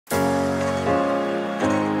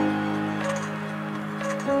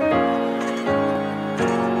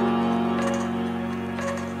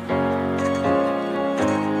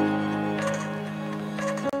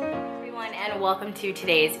welcome to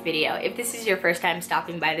today's video. If this is your first time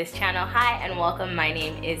stopping by this channel, hi and welcome. My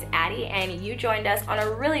name is Addie and you joined us on a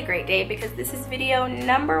really great day because this is video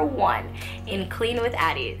number 1 in Clean with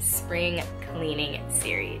Addie's spring cleaning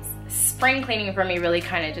series. Spring cleaning for me really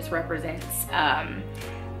kind of just represents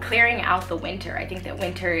clearing out the winter. I think that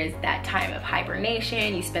winter is that time of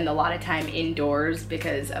hibernation. You spend a lot of time indoors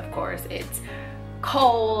because of course it's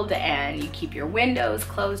cold and you keep your windows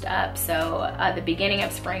closed up. So the beginning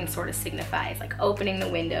of spring sort of signifies like opening the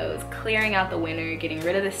windows, clearing out the winter, getting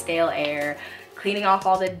rid of the stale air, cleaning off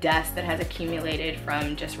all the dust that has accumulated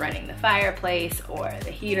from just running the fireplace or the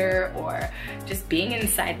heater or just being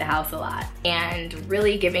inside the house a lot, and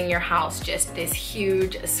really giving your house just this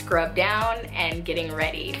huge scrub down and getting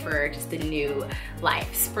ready for just a new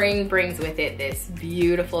life. Spring brings with it this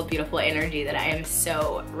beautiful, beautiful energy that I am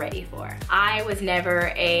so ready for. I was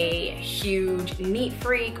never a huge neat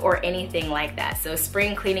freak or anything like that, so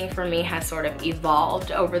spring cleaning for me has sort of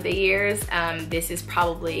evolved over the years. This is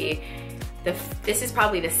probably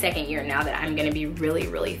the second year now that I'm gonna be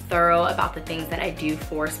really thorough about the things that I do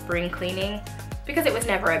for spring cleaning, because it was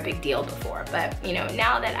never a big deal before. But you know,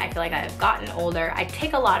 now that I feel like I've gotten older, I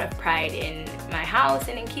take a lot of pride in my house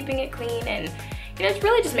and in keeping it clean, and you know, it's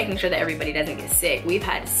really just making sure that everybody doesn't get sick. We've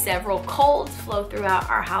had several colds flow throughout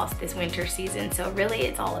our house this winter season, so really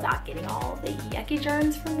it's all about getting all the yucky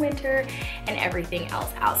germs from winter and everything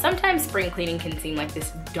else out. Sometimes spring cleaning can seem like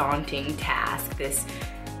this daunting task,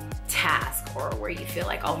 or where you feel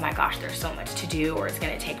like, oh my gosh, there's so much to do or it's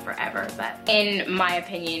gonna take forever. But in my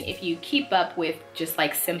opinion, if you keep up with just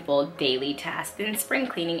like simple daily tasks, then spring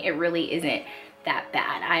cleaning, it really isn't that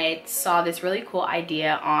bad. I saw this really cool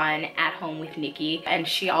idea on At Home with Nikki, and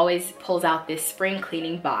she always pulls out this spring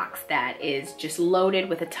cleaning box that is just loaded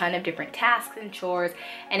with a ton of different tasks and chores,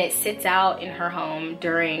 and it sits out in her home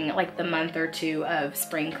during like the month or two of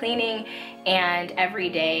spring cleaning, and every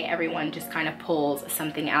day everyone just kind of pulls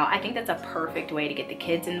something out. I think that's a perfect way to get the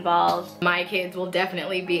kids involved. My kids will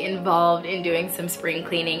definitely be involved in doing some spring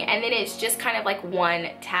cleaning, and then it's just kind of like one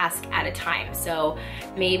task at a time. So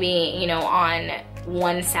maybe, you know, on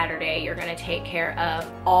one Saturday you're gonna take care of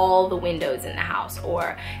all the windows in the house,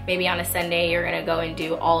 or maybe on a Sunday you're gonna go and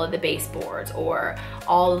do all of the baseboards or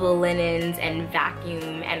all of the linens and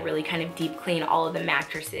vacuum and really kind of deep clean all of the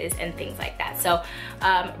mattresses and things like that. So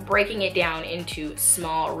breaking it down into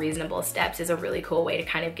small reasonable steps is a really cool way to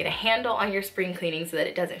kind of get a handle on your spring cleaning so that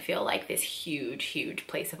it doesn't feel like this huge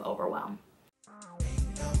place of overwhelm.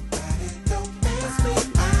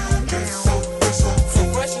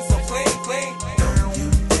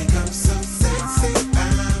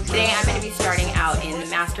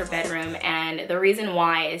 Master bedroom, and the reason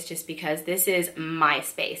why is just because this is my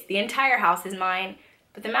space. The entire house is mine,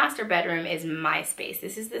 but the master bedroom is my space.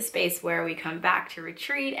 This is the space where we come back to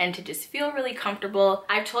retreat and to just feel really comfortable.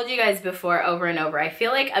 I've told you guys before over and over, I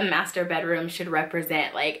feel like a master bedroom should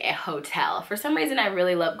represent like a hotel. For some reason, I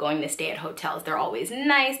really love going to stay at hotels. They're always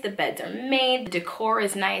nice, the beds are made, the decor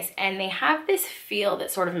is nice, and they have this feel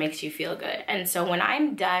that sort of makes you feel good. And so when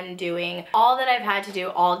I'm done doing all that I've had to do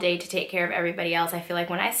all day to take care of everybody else, I feel like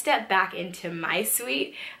when I step back into my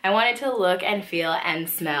suite, I want it to look and feel and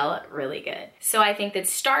smell really good. So I think that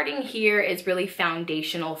starting here is really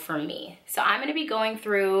foundational for me. So I'm gonna be going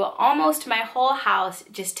through almost my whole house,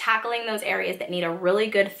 just tackling those areas that need a really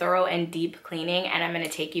good, thorough, and deep cleaning, and I'm gonna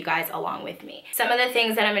take you guys along with me. Some of the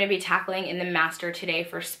things that I'm gonna be tackling in the master today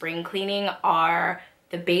for spring cleaning are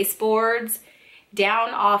the baseboards, down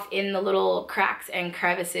off in the little cracks and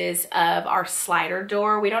crevices of our slider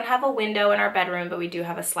door. We don't have a window in our bedroom, but we do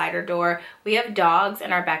have a slider door. We have dogs,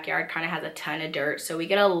 and our backyard kind of has a ton of dirt, so we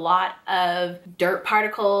get a lot of dirt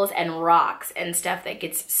particles and rocks and stuff that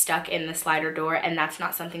gets stuck in the slider door, and that's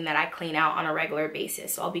not something that I clean out on a regular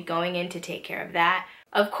basis, so I'll be going in to take care of that.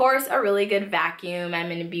 Of course, a really good vacuum. I'm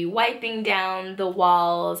going to be wiping down the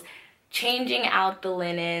walls, changing out the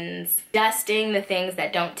linens, dusting the things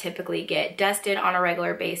that don't typically get dusted on a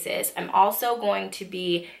regular basis. I'm also going to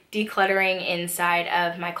be decluttering inside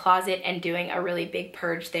of my closet and doing a really big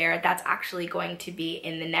purge there. That's actually going to be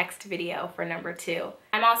in the next video for number 2.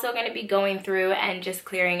 I'm also going to be going through and just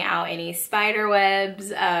clearing out any spider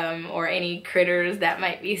webs or any critters that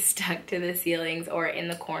might be stuck to the ceilings or in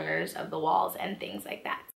the corners of the walls and things like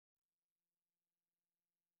that.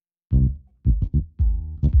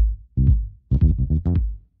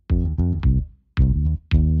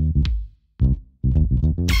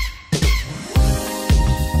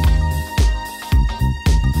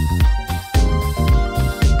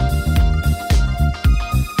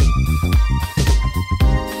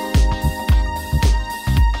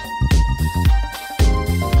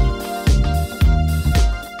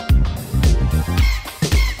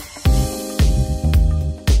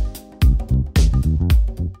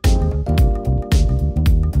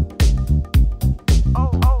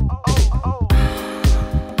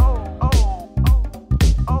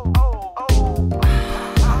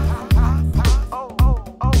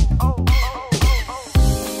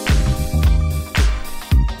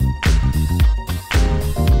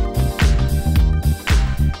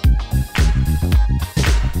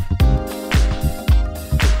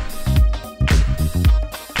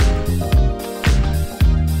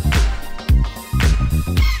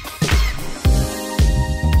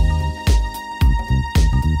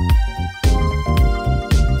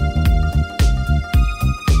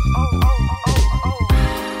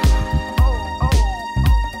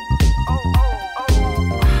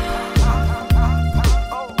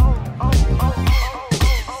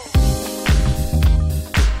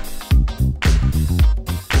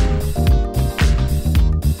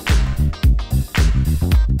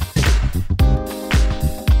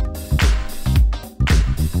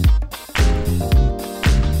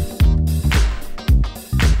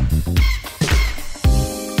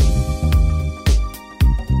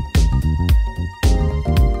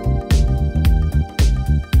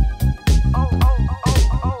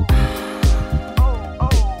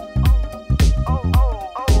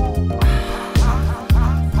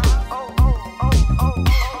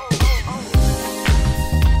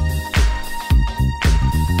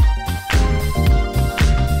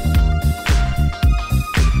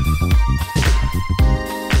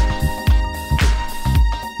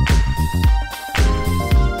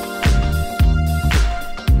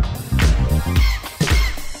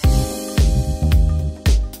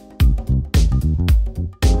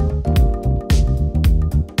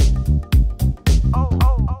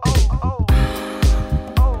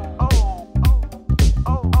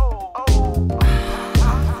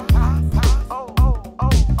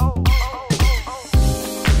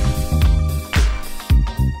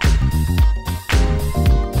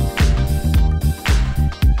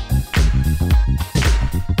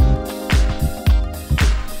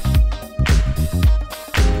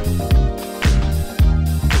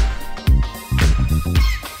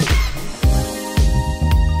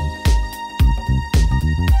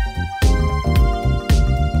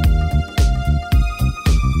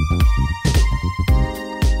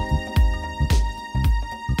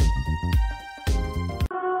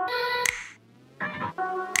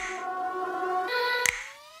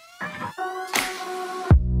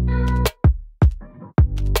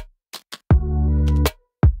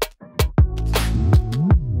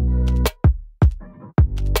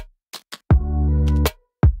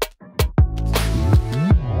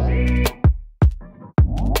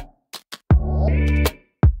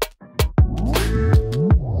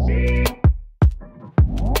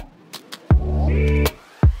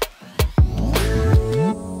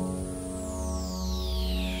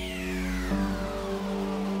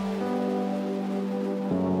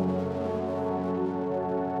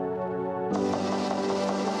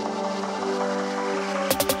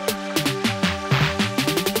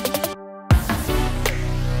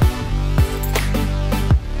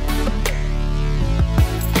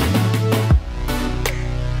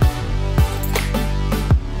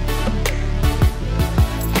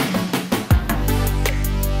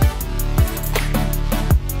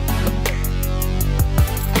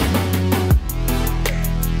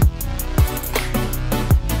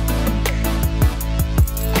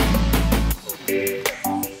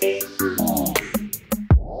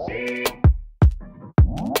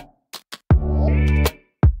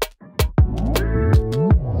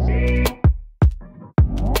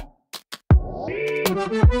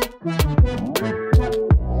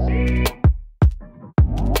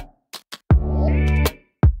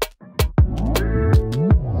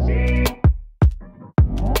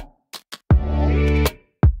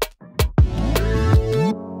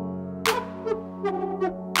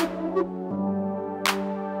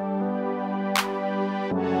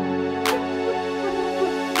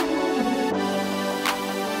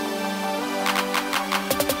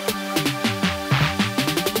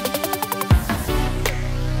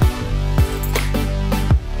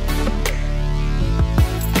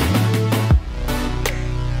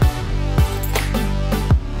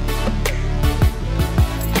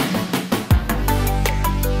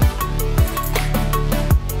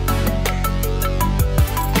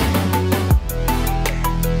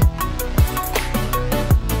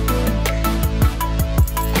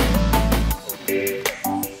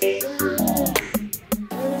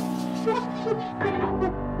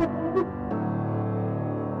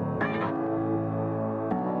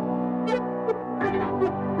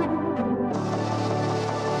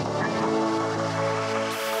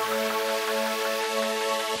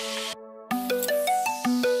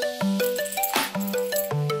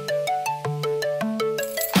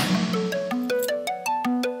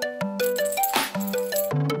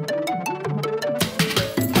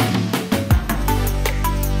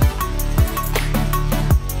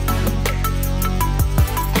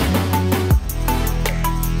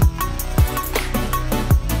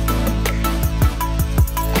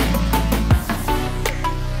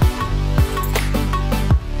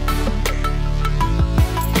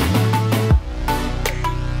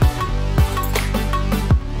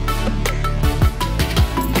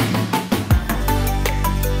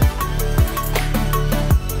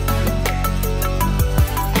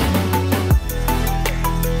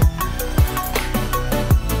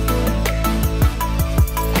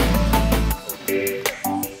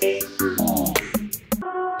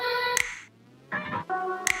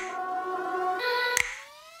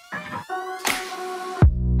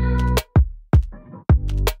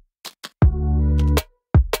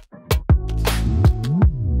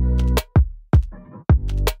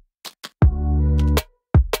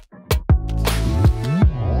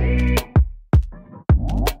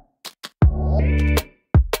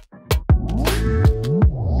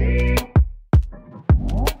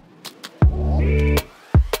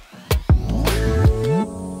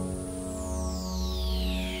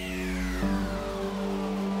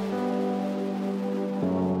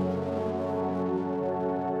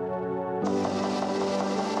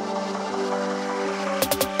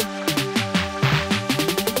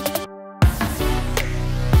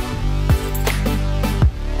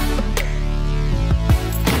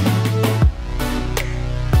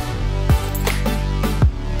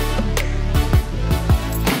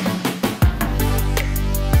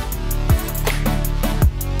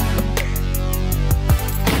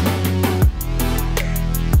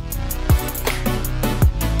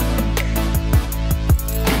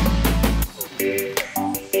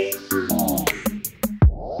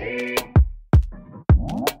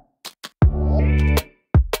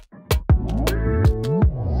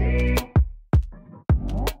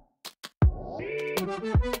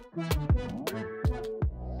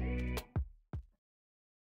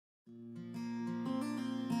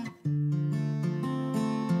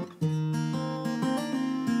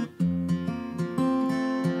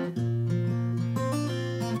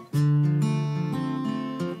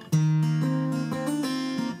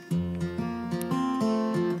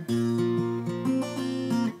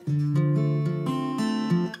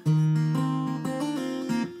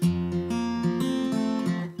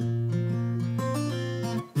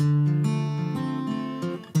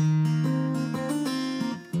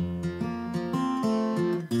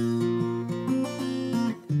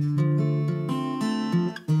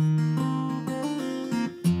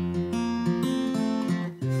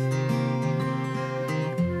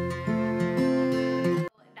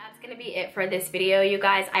 It for this video, you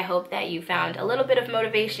guys. I hope that you found a little bit of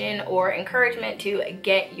motivation or encouragement to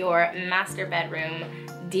get your master bedroom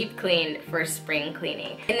deep cleaned for spring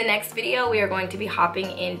cleaning. In the next video, we are going to be hopping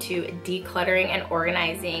into decluttering and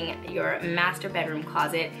organizing your master bedroom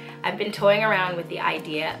closet. I've been toying around with the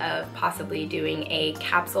idea of possibly doing a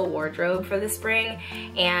capsule wardrobe for the spring,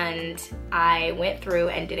 and I went through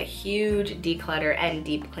and did a huge declutter and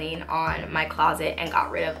deep clean on my closet and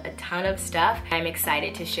got rid of a ton of stuff. I'm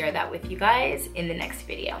excited to share that with you guys in the next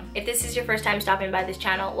video. If this is your first time stopping by this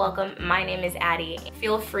channel, welcome. My name is Addie.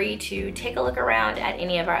 Feel free to take a look around at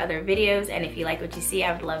any of our other videos, and if you like what you see,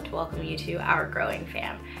 I would love to welcome you to our growing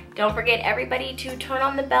fam. Don't forget, everybody, to turn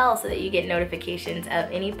on the bell so that you get notifications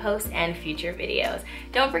of any posts and future videos.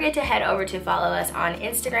 Don't forget to head over to follow us on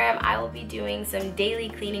Instagram. I will be doing some daily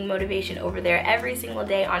cleaning motivation over there every single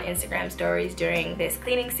day on Instagram stories during this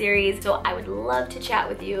cleaning series, so I would love to chat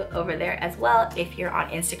with you over there as well. If you're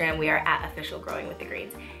on Instagram, we are at Official Growing with the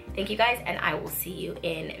Greens. Thank you guys, and I will see you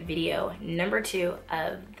in video number 2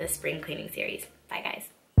 of the spring cleaning series. Bye guys.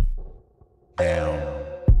 Down.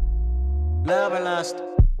 Love and lust.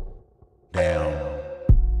 Down.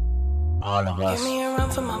 All of us. Give me a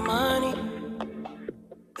run for my money.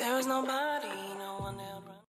 There is nobody.